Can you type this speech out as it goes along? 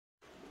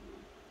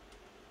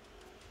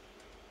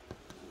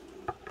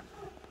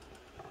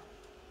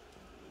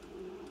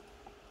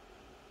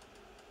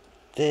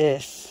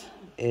This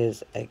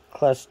is a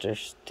cluster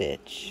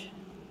stitch.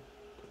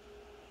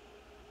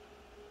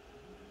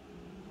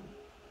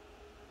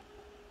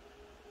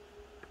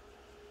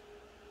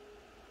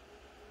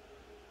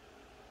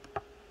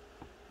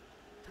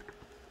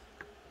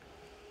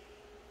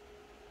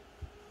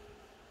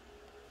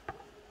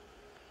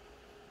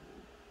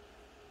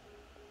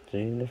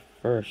 Do the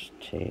first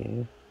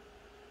two.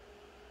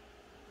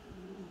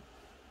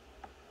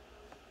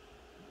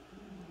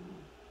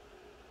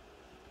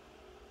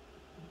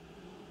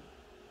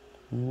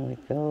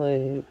 Make a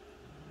loop.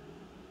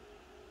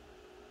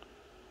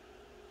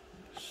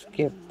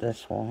 Skip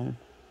this one.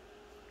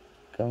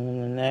 Go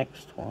in the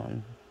next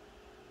one.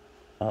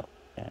 Oh,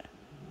 yeah.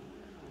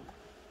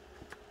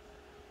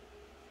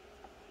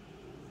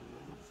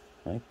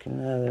 Make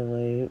another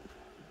loop.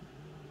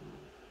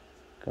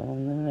 Go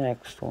in the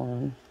next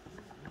one.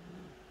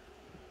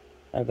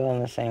 Or go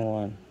in the same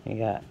one. You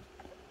got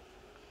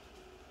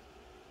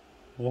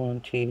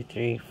 1, 2,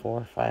 3,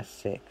 4, 5,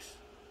 6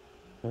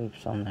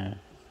 loops on there.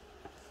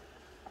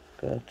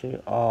 Go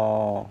through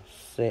all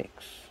 6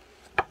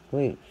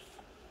 loops.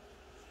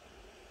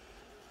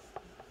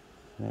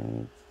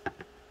 And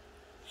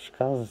she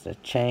calls it a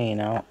chain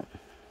out.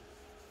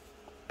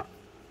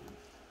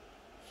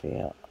 See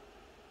how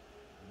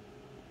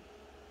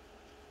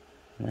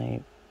now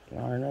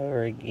yarn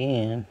over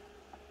again.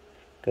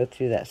 Go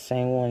through that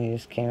same one you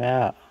just came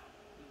out.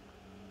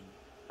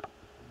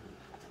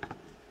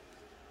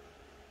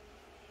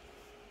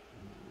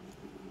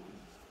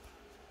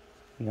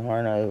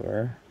 Yarn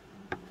over.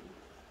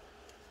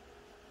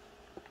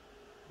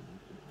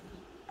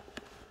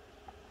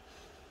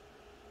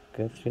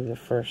 Go through the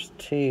first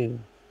 2.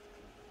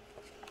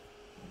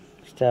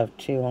 Still have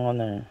 2 on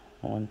there.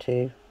 1,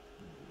 2.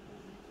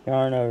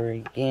 Yarn over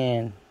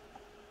again.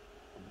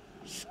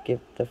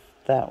 Skip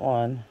that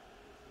one.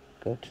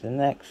 Go to the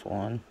next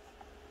one.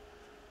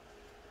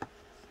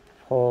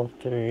 Pull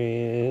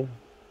through.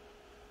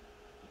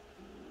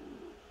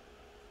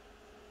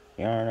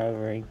 Yarn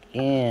over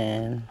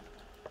again.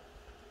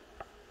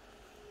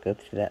 Go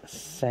through that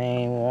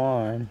same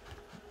one.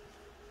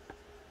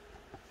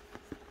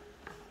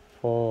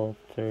 Pull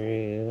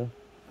through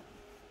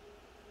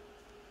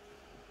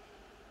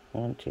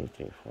 1, 2,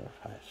 3, 4,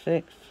 5,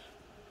 6.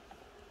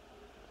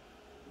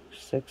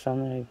 6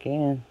 on there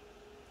again.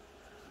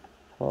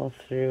 Pull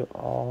through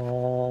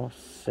all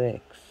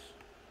 6.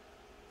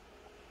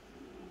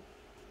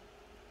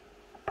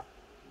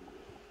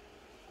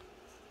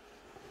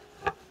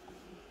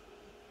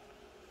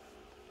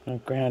 My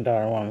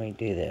granddaughter wanted me to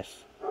do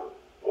this.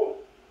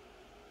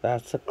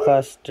 That's a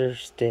cluster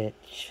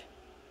stitch.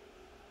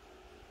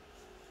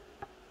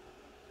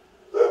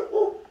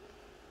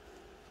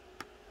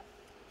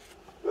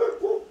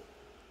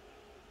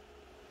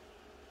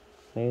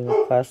 Do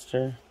the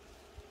cluster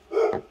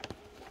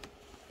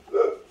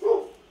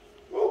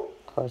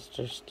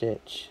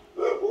stitch.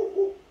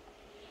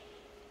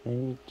 Then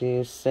you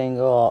do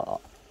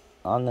single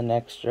on the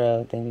next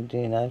row. Then you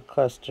do another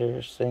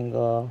cluster,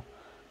 single,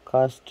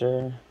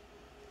 cluster.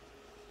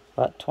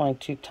 About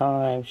 22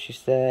 times, she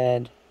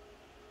said,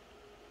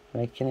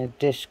 making a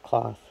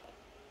dishcloth.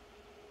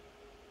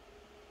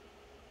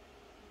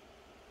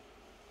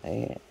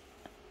 Yeah.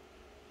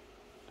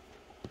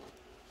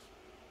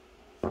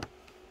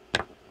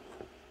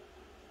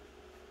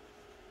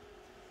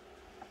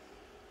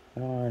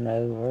 Yarn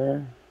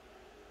over,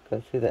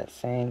 go through that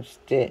same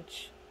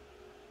stitch.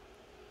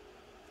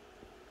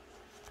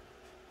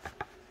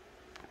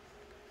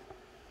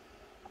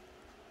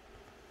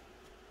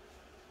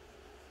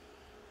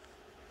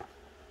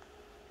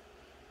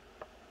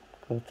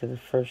 Go to the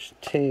first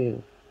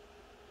 2.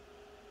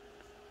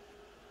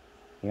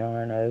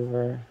 Yarn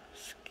over,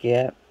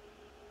 skip.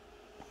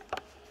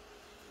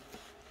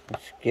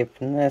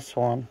 Skipping this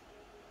one,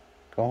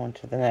 going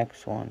to the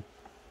next one.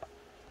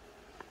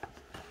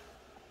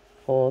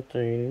 Pull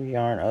through,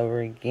 yarn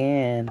over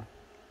again.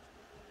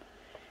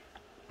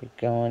 You're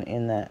going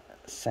in that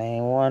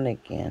same one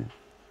again.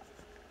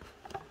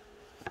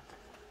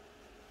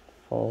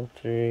 Pull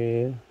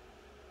through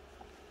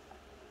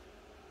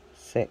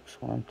 6.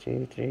 1,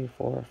 2, 3,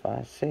 4,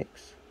 5,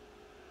 6.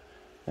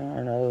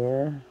 Yarn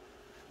over.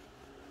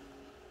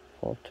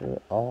 Pull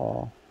through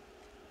all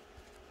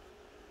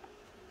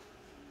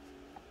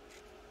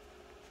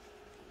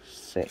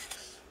 6.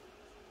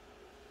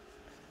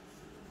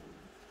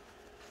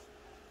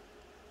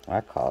 I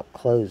call it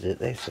close it.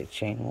 They say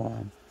chain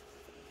 1.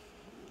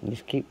 You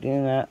just keep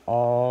doing that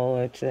all the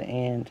way to the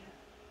end.